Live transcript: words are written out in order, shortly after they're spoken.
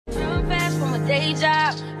day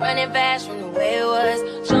job, running fast from the way it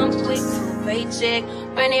was. Jump quick to a paycheck,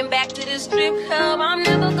 running back to the strip club. I'm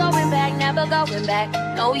never going back, never going back.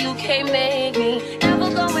 No, you can't make me. Never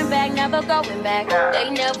going back, never going back.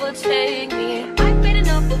 They never take me. I've been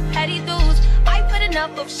enough of petty dudes. I've had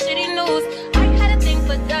enough of shitty news. I had a thing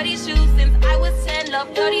for dirty shoes since I was 10.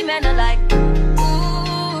 Love dirty men alike.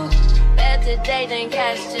 Ooh, better today than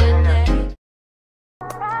cash today.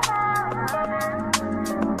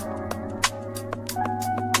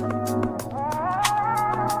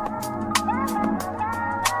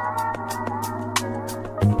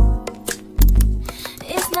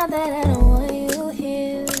 Not that I don't want you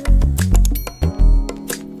here.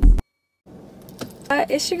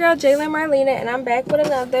 It's your girl Jayla Marlena, and I'm back with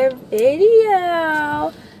another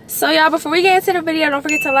video. So y'all, before we get into the video, don't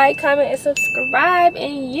forget to like, comment, and subscribe.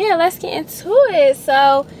 And yeah, let's get into it.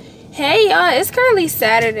 So hey y'all, it's currently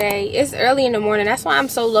Saturday. It's early in the morning. That's why I'm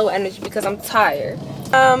so low energy, because I'm tired.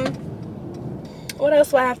 What else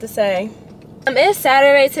do I have to say? It's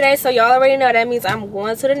Saturday today, so y'all already know that means I'm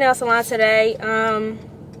going to the nail salon today.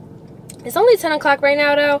 It's only 10 o'clock right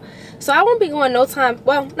now though, so I won't be going no time,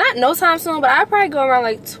 well, not no time soon, but I'll probably go around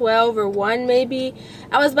like 12 or 1 maybe.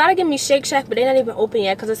 I was about to get me Shake Shack, but they're not even open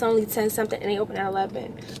yet because it's only 10 something and they open at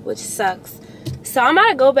 11, which sucks. So I'm about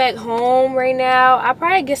to go back home right now. I'll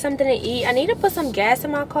probably get something to eat. I need to put some gas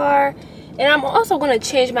in my car, and I'm also going to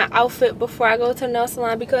change my outfit before I go to the nail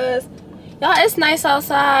salon because, y'all, it's nice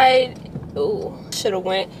outside. Ooh, should have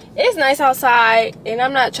went. It's nice outside, and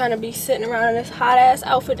I'm not trying to be sitting around in this hot ass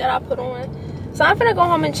outfit that I put on. So I'm gonna go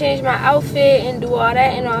home and change my outfit and do all that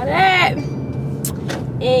and all that.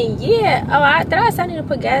 And yeah, I need to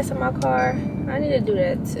put gas in my car. I need to do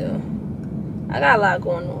that too. I got a lot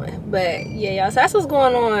going on, but yeah, y'all. So that's what's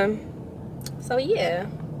going on. So yeah.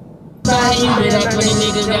 Now you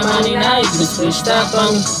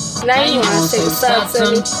wanna say what's up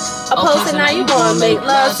to me. I posted, now you gonna make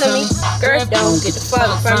love to me. Girl, don't get the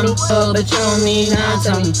fuck from me. But you don't mean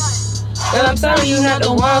nothing to me. Girl, I'm sorry you not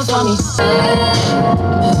the one for me.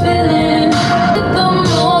 Feeling the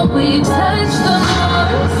more we touch, the more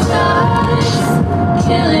it starts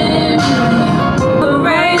killing me. But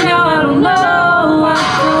right now I don't know what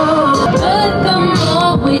to do. But the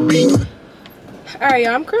more we... Alright,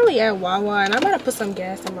 y'all, I'm currently at Wawa, and I'm about to put some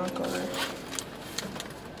gas in my car.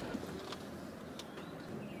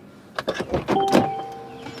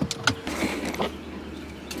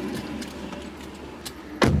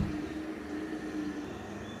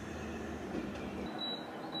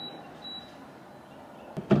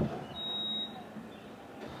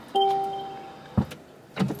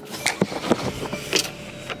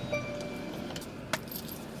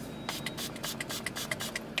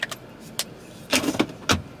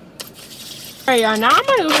 Alright y'all, now I'm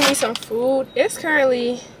about to go get me some food. It's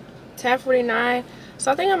currently 10:49,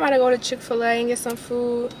 so I think I'm about to go to Chick-fil-A and get some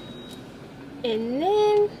food, and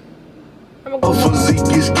then I'm gonna go.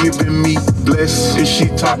 Physique is giving me bless. Is she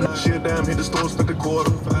top? Shit down, hit the store, spent the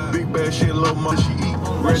quarter. Big bad shit, love money she eat.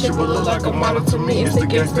 Ratchet but look like a model to me. It's the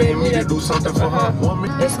gangster in me that do something for her.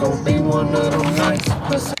 It's gonna be one of them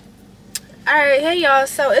nights. Alright, hey y'all,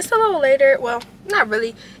 so it's a little later. Well, not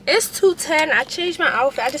really. It's 2:10. I changed my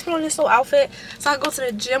outfit. I just put on this little outfit so I go to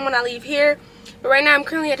the gym when I leave here. But right now I'm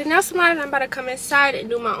currently at the nail salon, and I'm about to come inside and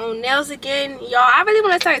do my own nails again. Y'all, I really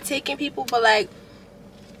want to start taking people, but like,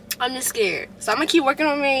 I'm just scared. So I'm gonna keep working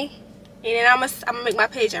on me, and then I'm gonna make my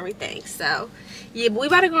page everything. So yeah, but we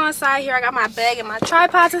about to go inside here. I got my bag and my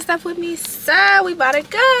tripods and stuff with me, so we about to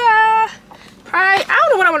go. Probably, I don't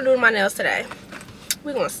know what I'm gonna do with my nails today.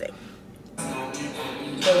 We're gonna see.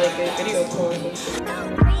 So like a video call.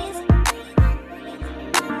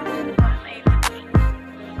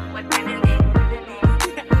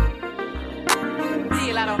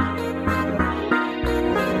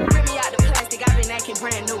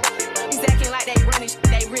 Brand new. He's acting like they running,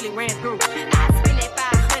 they really ran through. I spent that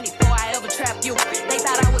 500 before I ever trapped you. They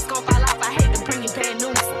thought I was gonna fall off. I hate to bring you bad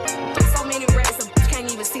news. So many racks, a bitch can't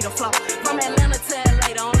even see the flow. From Atlanta to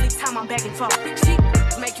LA, the only time I'm back and forth. She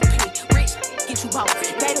make you pay, rich, get you both.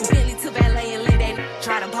 Gave a Bentley to valet and let that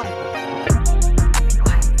try to boat.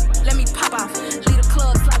 Let me pop off, leave the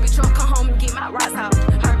club, sloppy drunk, come home and get my rocks out.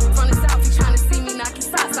 Heard from the south, he trying to see me knock his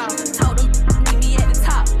socks off. Told him, meet me at the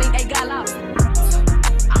top, think they got lost.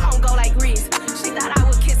 She thought I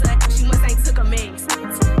would kiss her, she must ain't took a mix.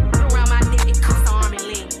 Around my neck, it costs an arm and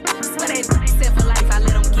leg. Swear they said for life, I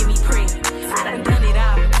let them give me praise. I done it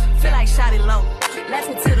all, feel like shot it low.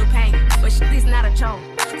 Laughing to the pain, but shit is not a joke.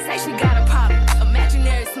 Say she got a pop,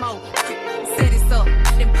 imaginary smoke. Set it up,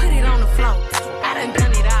 then put it on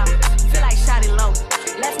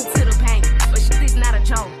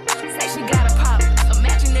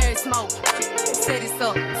set it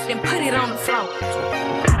up, then put it on the floor.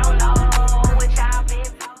 I don't know what y'all been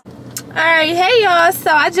told. Alright, hey y'all,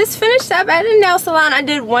 so I just finished up at the nail salon. I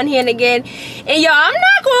did one hand again, and y'all, I'm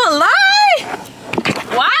not gonna lie,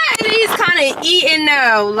 why are these kind of eating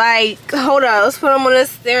now? Like, hold on, let's put them on the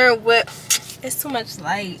steering wheel. It's too much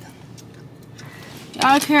light,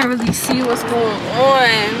 y'all can't really see what's going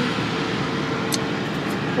on.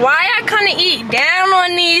 Why I kind of eat down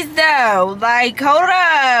on these though? Like, hold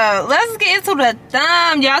up, let's get into the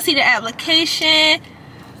thumb. Y'all see the application?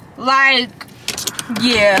 Like,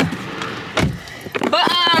 yeah. But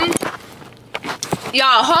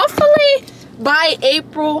y'all, hopefully by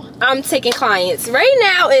April I'm taking clients. Right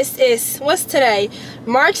now it's what's today?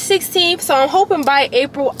 March 16th. So I'm hoping by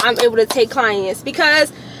April I'm able to take clients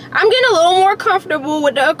because I'm getting a little more comfortable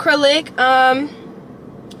with the acrylic.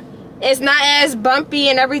 It's not as bumpy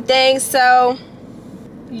and everything. So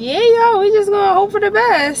yeah, y'all, we just gonna hope for the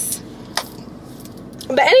best.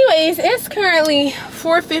 But anyways, it's currently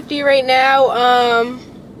 4:50 right now. I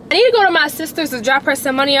need to go to my sister's to drop her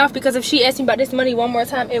some money off because if she asks me about this money one more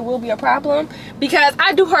time, it will be a problem. Because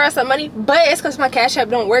I do her some money, but it's because my Cash App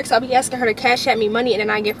don't work. So I'll be asking her to Cash App me money and then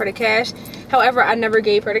I give her the cash. However, I never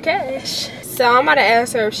gave her the cash. So I'm about to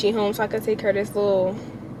ask her if she home so I can take her this little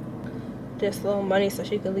money so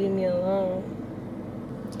she can leave me alone.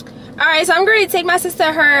 Alright, so I'm going to take my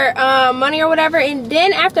sister her money or whatever, and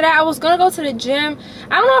then after that I was going to go to the gym.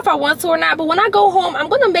 I don't know if I want to or not, but when I go home I'm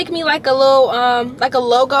going to make me like a little like a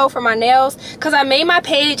logo for my nails, because I made my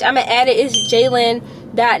page. I'm going to add it. It's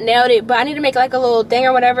Jalen.nailed, but I need to make like a little thing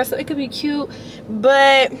or whatever so it could be cute.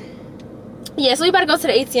 But yeah, so we about to go to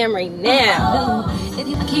the ATM right now. If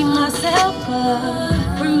you keep myself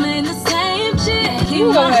up, remain the same chick.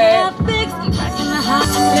 You go ahead.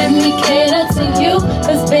 Let me cater to you,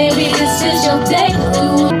 cause baby, this is your day.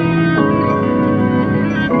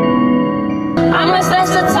 I'ma slash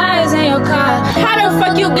the tires in your car. How the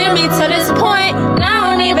fuck you get me to this point? And I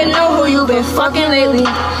don't even know who you been fucking lately.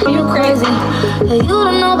 You crazy. You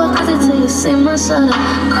don't know because until you see my son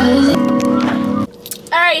crazy.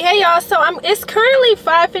 Alright, hey y'all, so it's currently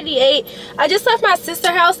 5:58. I just left my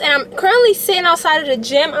sister's house and I'm currently sitting outside of the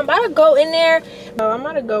gym. I'm about to go in there. Oh, I'm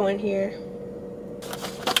about to go in here.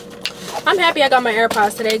 I'm happy I got my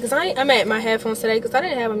AirPods today because I'm at my headphones today because I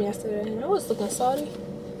didn't have them yesterday and I was looking salty.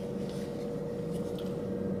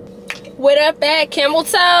 What up at Camel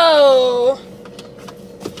Toe?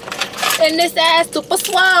 And this ass super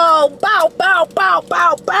swole. Bow, bow, bow,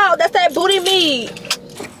 bow, bow. That's that booty meat.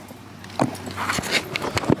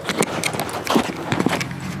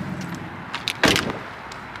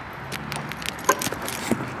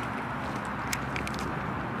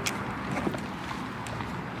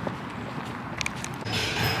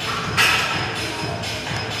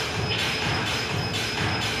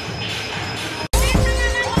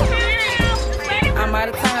 Out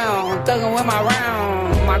of town, thuggin' with my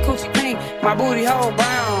round, my coochie pink, my booty hole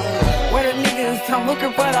brown. Where the niggas come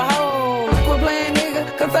looking for the hoes? Quit playing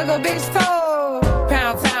nigga, cause suck a bitch toe.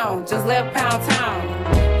 Pound town, just left Pound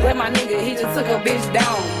town. Let my nigga, he just took a bitch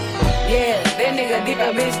down. Yeah, that nigga dick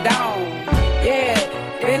a bitch down. Yeah,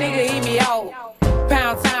 that nigga eat me out.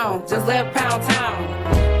 Pound town, just left Pound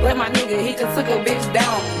town. Let my nigga, he just took a bitch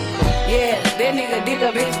down. Yeah, that nigga dick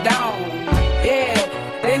a bitch down. Yeah,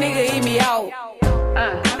 that nigga eat me out.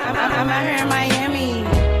 I'm out here in Miami,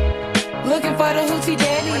 looking for the hoochie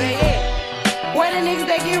daddy. Where the niggas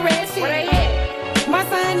that get ratchet? My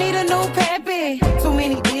son need a new pappy. Too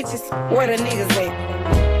many bitches. Where the niggas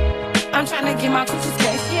at? I'm trying to get my coochie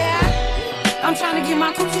stretched. Yeah. I'm trying to get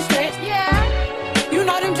my coochie stretched. Yeah. You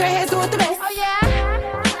know them dreadheads do it the best. Oh yeah.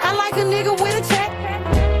 I like a nigga with a check.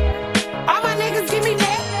 All my niggas give me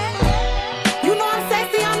that. You know I'm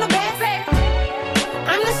sexy, I'm the best.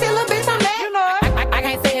 I'm the shit, little bitch, I'm that. You know I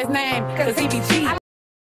can't say his name, cause he be cheating.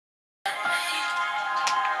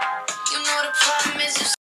 You know the problem is you.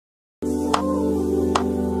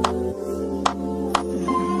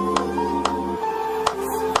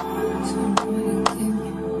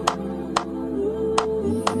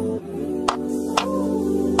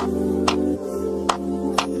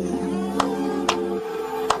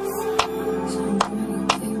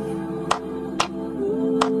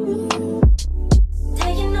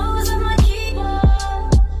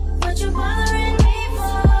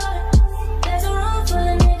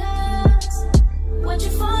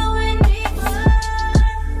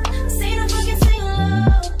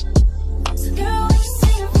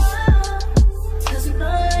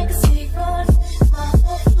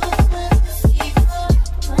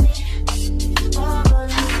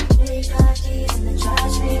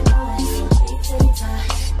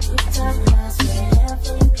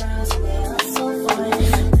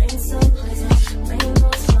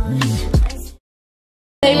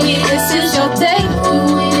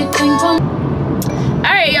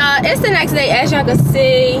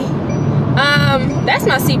 That's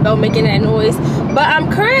my seatbelt making that noise. But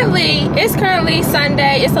it's currently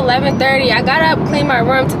Sunday. It's 11:30. I got up, cleaned my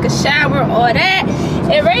room, took a shower, all that.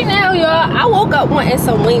 And right now, y'all, I woke up wanting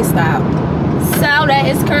some Wingstop. So that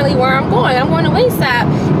is currently where I'm going. I'm going to Wingstop.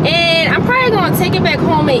 And I'm probably going to take it back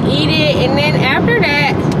home and eat it. And then after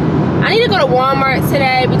that, I need to go to Walmart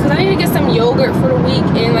today because I need to get some yogurt for the week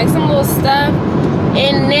and like some little stuff.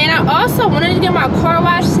 And then I also wanted to get my car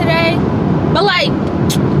washed today. But like,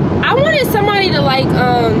 I wanted somebody to like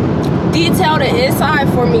detail the inside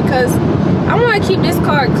for me because I want to keep this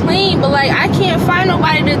car clean, but like I can't find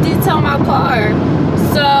nobody to detail my car.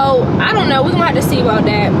 So I don't know, we're gonna have to see about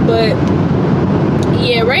that. But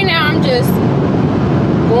yeah, right now I'm just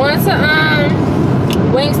going to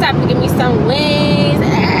Wingstop to get me some wings.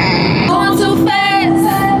 Going too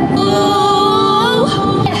fast, ooh,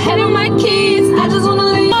 ahead of my kids, I just wanna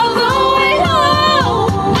leave all the way home.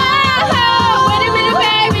 Wait a minute,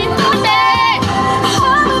 baby, I'm back,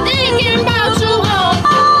 thinking about you home.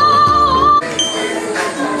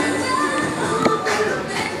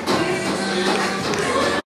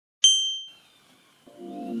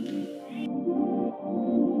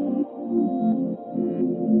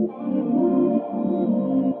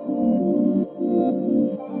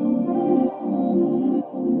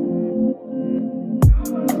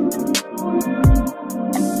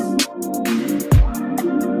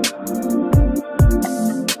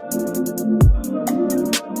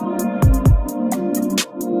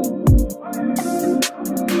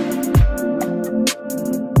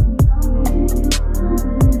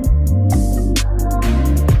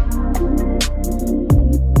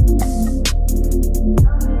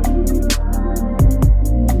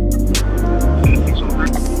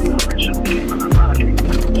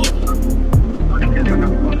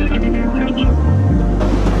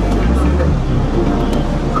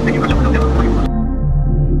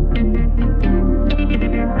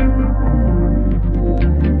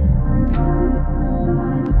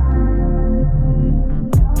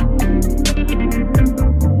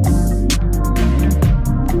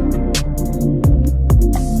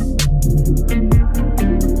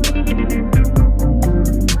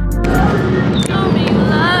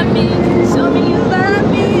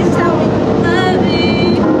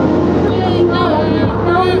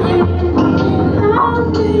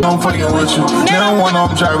 I'm fucking with you. Now one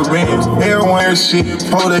I'm driving Benz. Everyone shit.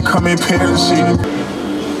 Oh, they come in pairs and shit.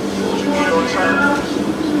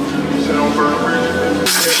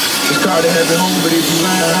 Just call it happy home, but if you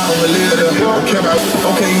lying, I don't live there. Don't care about,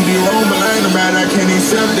 okay, you did wrong, but lying about it, I can't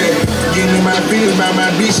accept that. Give me my feelings about my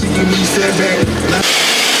bitch, she give me setback.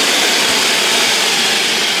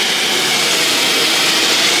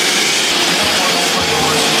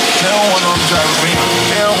 Now one I'm driving Benz.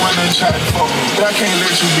 Everyone done try to fuck me, but I can't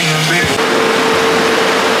let you be in bed.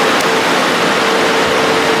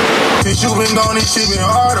 Since you been gone, this shit been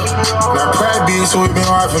harder. Now pride big, so it been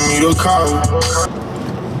hard for me to call.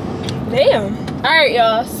 Damn. Alright,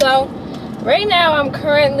 y'all, so right now I'm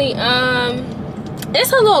currently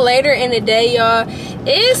it's a little later in the day, y'all.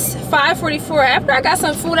 It's 5:44. After I got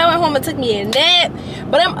some food, I went home and took me a nap,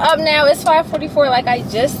 but I'm up now. It's 5:44 like I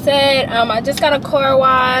just said. I just got a car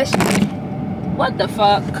wash. What the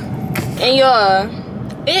fuck? And y'all,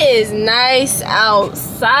 it is nice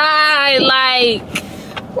outside. Like,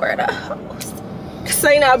 where the host?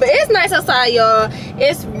 Say no, but it's nice outside, y'all.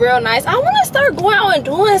 It's real nice. I want to start going out and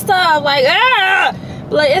doing stuff like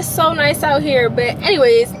like it's so nice out here. But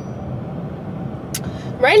anyways,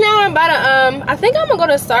 right now I'm about to I think I'm gonna go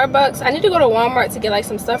to Starbucks. I need to go to Walmart to get like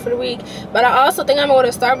some stuff for the week, but I also think I'm gonna go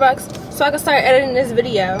to Starbucks so I can start editing this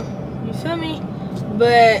video. You feel me?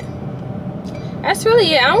 But that's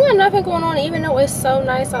really it. I don't want nothing going on, even though it's so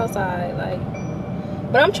nice outside. Like,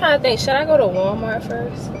 but I'm trying to think, should I go to Walmart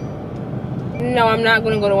first? No, I'm not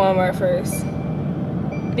gonna go to Walmart first,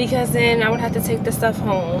 because then I would have to take the stuff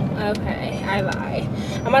home. Okay, I lied.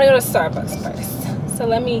 I'm gonna go to Starbucks first. So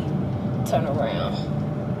let me turn around.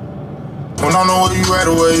 When I know where you at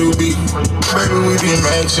or where you be, baby, we be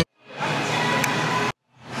matching.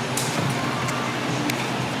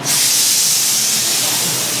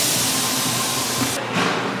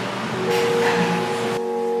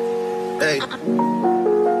 Hey,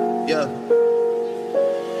 yeah.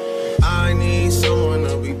 I need someone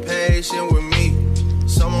to be patient with me,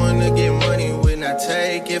 someone to get money when I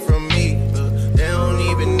take it from me. They don't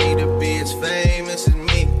even need to be as famous as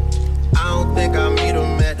me. I don't think I meet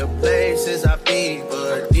them at the places I be,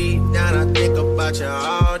 but deep down I think about you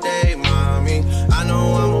all day, mommy. I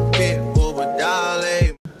know I'm a pit bull, but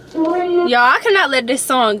darling. Y'all, I cannot let this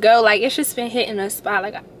song go. Like, it's just been hitting a spot.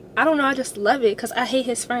 Like, I don't know, I just love it because I hate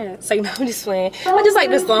his friends. Like, no, I'm just playing. I just like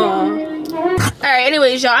this song. Alright,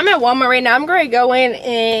 anyways, y'all, I'm at Walmart right now. I'm going to go in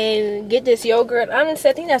and get this yogurt. Honestly,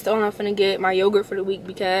 I think that's the only I'm finna get, my yogurt for the week,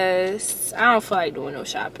 because I don't feel like doing no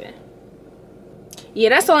shopping. Yeah,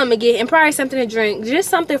 that's all I'm gonna get, and probably something to drink. Just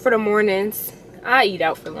something for the mornings. I eat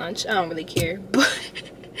out for lunch. I don't really care. But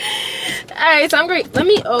alright, so I'm great. Let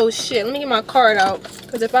me, oh shit, let me get my card out,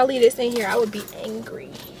 because if I leave this in here, I would be angry.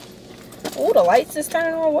 Oh, the lights is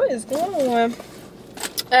turning on. What is going on?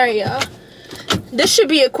 Alright, y'all. This should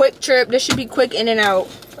be a quick trip. This should be quick in and out,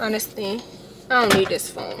 honestly. I don't need this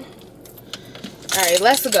phone. Alright,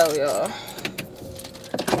 let's go, y'all.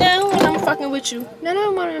 No, I'm fucking with you. No,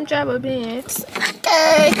 I'm one of them Jabba bands.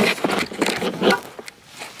 Okay.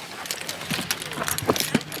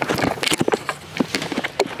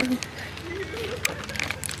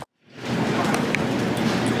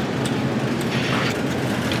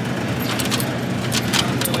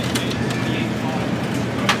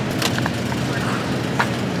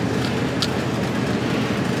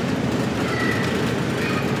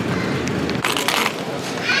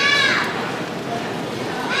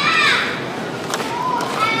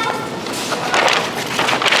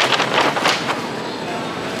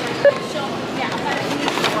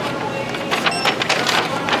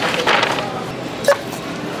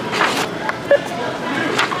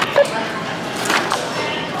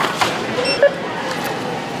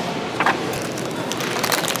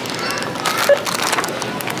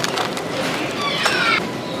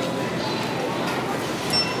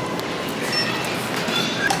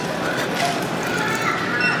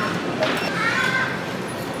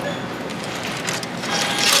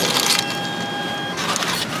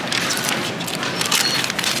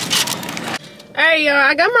 Alright, y'all,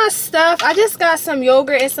 I got my stuff. I just got some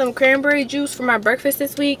yogurt and some cranberry juice for my breakfast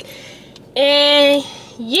this week. And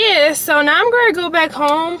yeah, so now I'm going to go back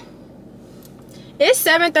home. It's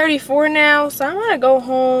 7:34 now, so I'm going to go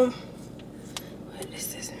home. What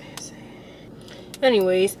is this man saying?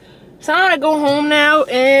 Anyways, so I'm going to go home now,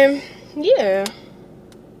 and yeah.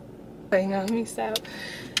 Wait, no, let me stop.